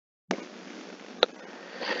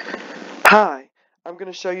Hi, I'm going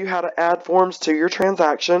to show you how to add forms to your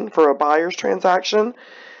transaction for a buyer's transaction,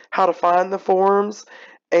 how to find the forms,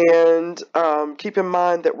 and keep in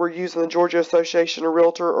mind that we're using the Georgia Association of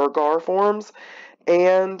Realtor or GAR forms,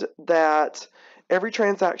 and that every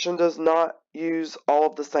transaction does not use all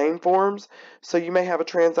of the same forms. So you may have a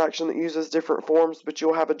transaction that uses different forms, but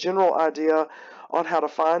you'll have a general idea on how to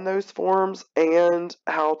find those forms and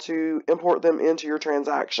how to import them into your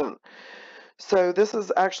transaction. So this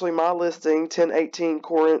is actually my listing, 1018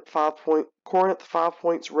 Corinth 5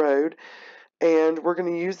 Points Road, and we're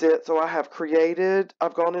going to use it. So I've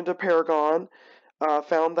gone into Paragon,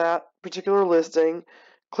 found that particular listing,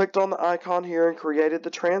 clicked on the icon here and created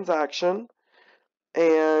the transaction.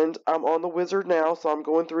 And I'm on the wizard now, so I'm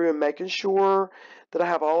going through and making sure that I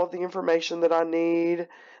have all of the information that I need,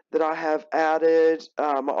 that I have added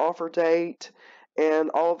my offer date,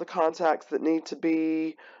 and all of the contacts that need to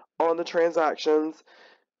be on the transactions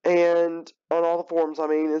and on all the forms,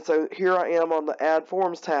 and so here I am on the Add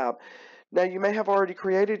Forms tab. Now you may have already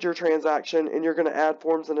created your transaction and you're going to add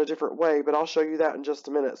forms in a different way, but I'll show you that in just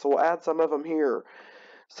a minute. So we'll add some of them here.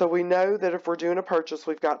 So we know that if we're doing a purchase,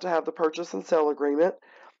 we've got to have the purchase and sale agreement,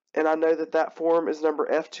 and I know that that form is number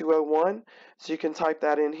F201, so you can type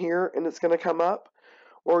that in here and it's going to come up,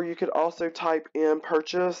 or you could also type in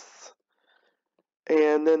purchase,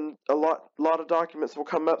 and then a lot of documents will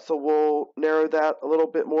come up, so we'll narrow that a little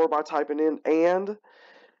bit more by typing in and.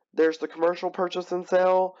 There's the commercial purchase and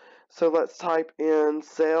sale, so let's type in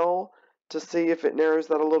sale to see if it narrows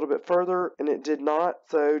that a little bit further, and it did not.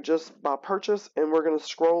 So just by purchase, and we're going to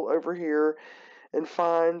scroll over here and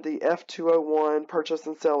find the F201 purchase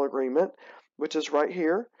and sale agreement, which is right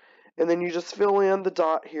here, and then you just fill in the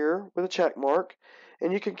dot here with a check mark,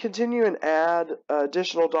 and you can continue and add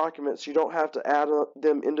additional documents. You don't have to add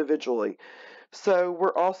them individually. So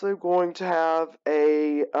we're also going to have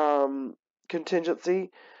a contingency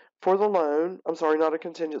for the loan. I'm sorry, not a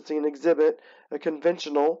contingency, an exhibit, a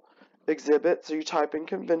conventional exhibit. So you type in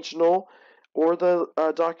conventional or the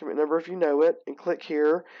document number if you know it, and click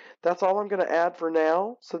here. That's all I'm going to add for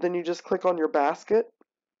now. So then you just click on your basket.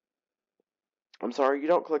 I'm sorry, you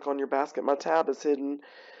don't click on your basket. My tab is hidden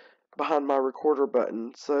behind my recorder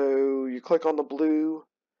button. So you click on the blue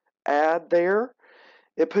add there.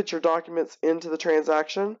 It puts your documents into the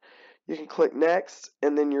transaction. You can click next,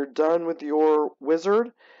 and then you're done with your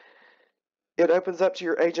wizard. It opens up to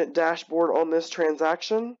your agent dashboard on this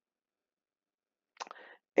transaction.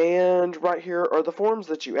 And right here are the forms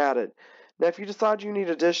that you added. Now, if you decide you need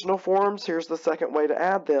additional forms, here's the second way to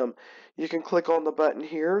add them. You can click on the button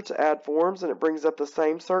here to add forms, and it brings up the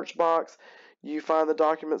same search box. You find the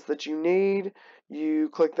documents that you need, you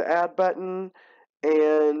click the add button,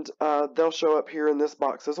 and they'll show up here in this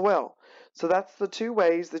box as well. So that's the two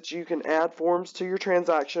ways that you can add forms to your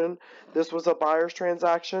transaction. This was a buyer's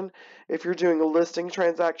transaction. If you're doing a listing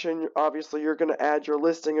transaction, obviously you're going to add your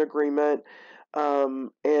listing agreement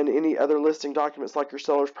and any other listing documents like your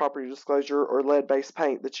seller's property disclosure or lead-based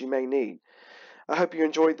paint that you may need. I hope you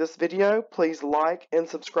enjoyed this video. Please like and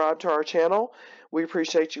subscribe to our channel. We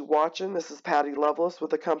appreciate you watching. This is Patty Loveless with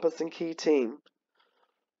the Compass and Key team.